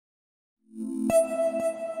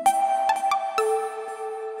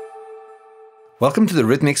Welcome to the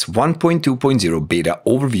RitMix 1.2.0 beta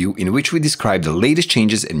overview, in which we describe the latest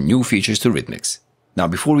changes and new features to RitMix. Now,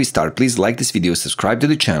 before we start, please like this video, subscribe to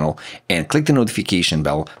the channel, and click the notification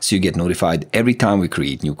bell so you get notified every time we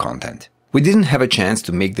create new content. We didn't have a chance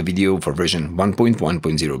to make the video for version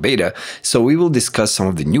 1.1.0 beta, so we will discuss some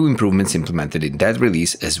of the new improvements implemented in that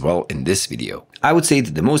release as well in this video. I would say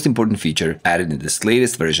that the most important feature added in this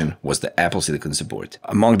latest version was the Apple Silicon support.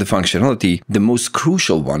 Among the functionality, the most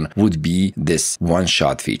crucial one would be this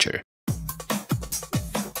one-shot feature.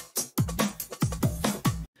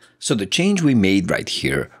 So the change we made right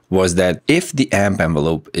here was that if the amp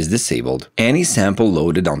envelope is disabled, any sample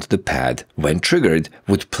loaded onto the pad, when triggered,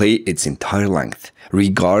 would play its entire length,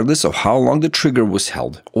 regardless of how long the trigger was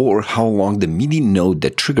held or how long the MIDI node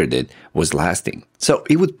that triggered it was lasting. So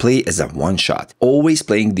it would play as a one-shot, always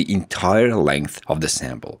playing the entire length of the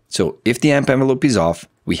sample. So if the amp envelope is off,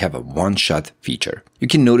 we have a one-shot feature. You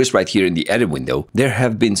can notice right here in the edit window, there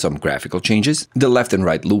have been some graphical changes. The left and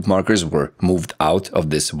right loop markers were moved out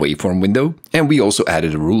of this waveform window, and we also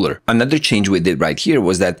added a ruler. Another change we did right here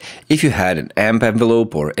was that if you had an amp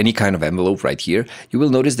envelope or any kind of envelope right here, you will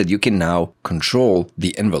notice that you can now control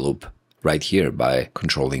the envelope right here by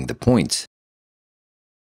controlling the points.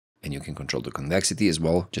 And you can control the convexity as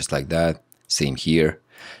well, just like that. Same here.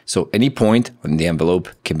 So any point on the envelope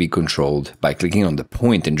can be controlled by clicking on the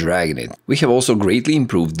point and dragging it. We have also greatly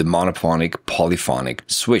improved the monophonic polyphonic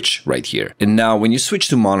switch right here. And now when you switch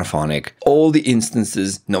to monophonic, all the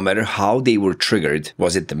instances, no matter how they were triggered,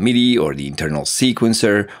 was it the MIDI or the internal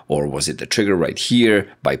sequencer, or was it the trigger right here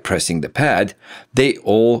by pressing the pad, they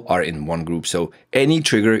all are in one group. So any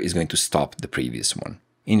trigger is going to stop the previous one.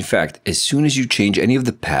 In fact, as soon as you change any of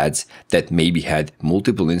the pads that maybe had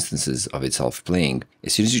multiple instances of itself playing,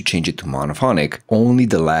 as soon as you change it to monophonic, only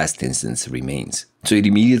the last instance remains. So it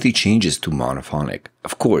immediately changes to monophonic.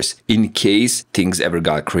 Of course, in case things ever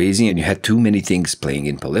got crazy and you had too many things playing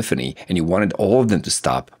in polyphony and you wanted all of them to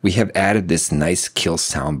stop, we have added this nice kill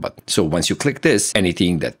sound button. So once you click this,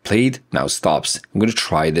 anything that played now stops. I'm going to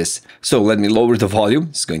try this. So let me lower the volume.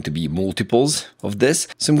 It's going to be multiples of this.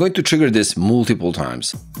 So I'm going to trigger this multiple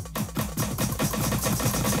times.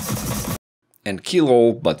 And kill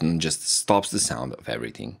all button just stops the sound of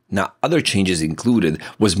everything. Now, other changes included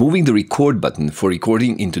was moving the record button for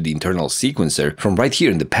recording into the internal sequencer from right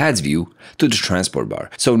here in the pads view to the transport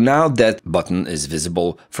bar. So now that button is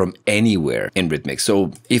visible from anywhere in RitMix.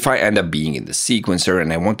 So if I end up being in the sequencer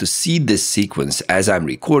and I want to see this sequence as I'm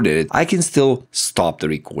recording it, I can still stop the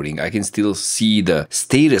recording. I can still see the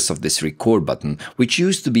status of this record button, which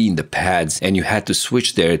used to be in the pads and you had to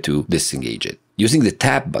switch there to disengage it. Using the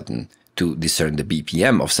tap button to discern the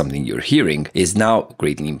BPM of something you're hearing is now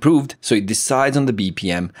greatly improved, so it decides on the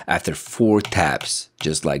BPM after 4 taps,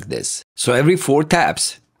 just like this. So every 4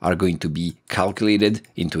 taps are going to be calculated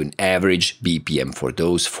into an average BPM for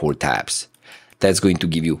those 4 taps. That's going to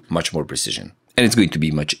give you much more precision, and it's going to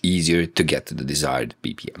be much easier to get to the desired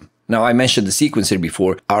BPM. Now, I mentioned the sequencer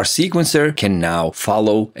before. Our sequencer can now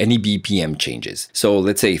follow any BPM changes. So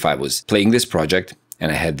let's say if I was playing this project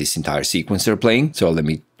and I had this entire sequencer playing. So let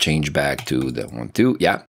me change back to the 1, 2,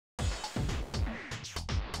 yeah.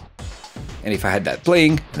 And if I had that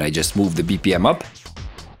playing and I just move the BPM up,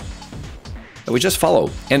 it would just follow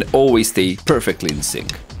and always stay perfectly in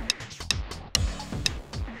sync.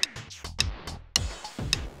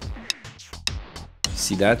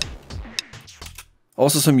 See that?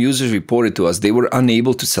 Also, some users reported to us they were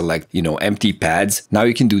unable to select, empty pads. Now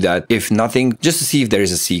you can do that, if nothing, just to see if there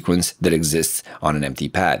is a sequence that exists on an empty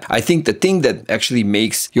pad. I think the thing that actually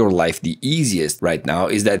makes your life the easiest right now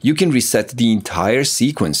is that you can reset the entire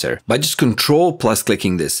sequencer by just Control plus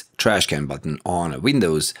clicking this trash can button on a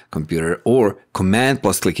Windows computer, or Command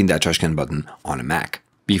plus clicking that trash can button on a Mac.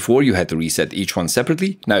 Before you had to reset each one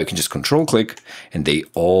separately, now you can just Control click and they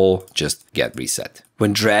all just get reset.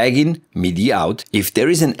 When dragging MIDI out, if there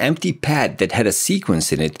is an empty pad that had a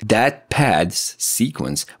sequence in it, that pad's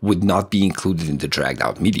sequence would not be included in the dragged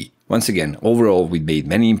out MIDI. Once again, overall, we made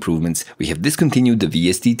many improvements. We have discontinued the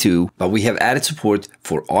VST2, but we have added support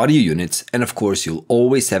for audio units, and of course, you'll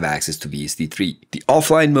always have access to VST3. The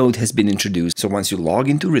offline mode has been introduced, so once you log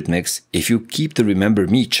into RitMix, if you keep the Remember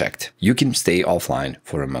Me checked, you can stay offline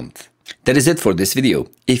for a month. That is it for this video.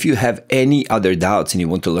 If you have any other doubts and you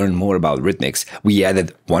want to learn more about RitMix, we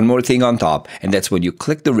added one more thing on top, and that's when you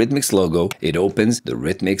click the RitMix logo, it opens the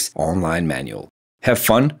RitMix online manual. Have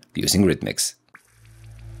fun using RitMix.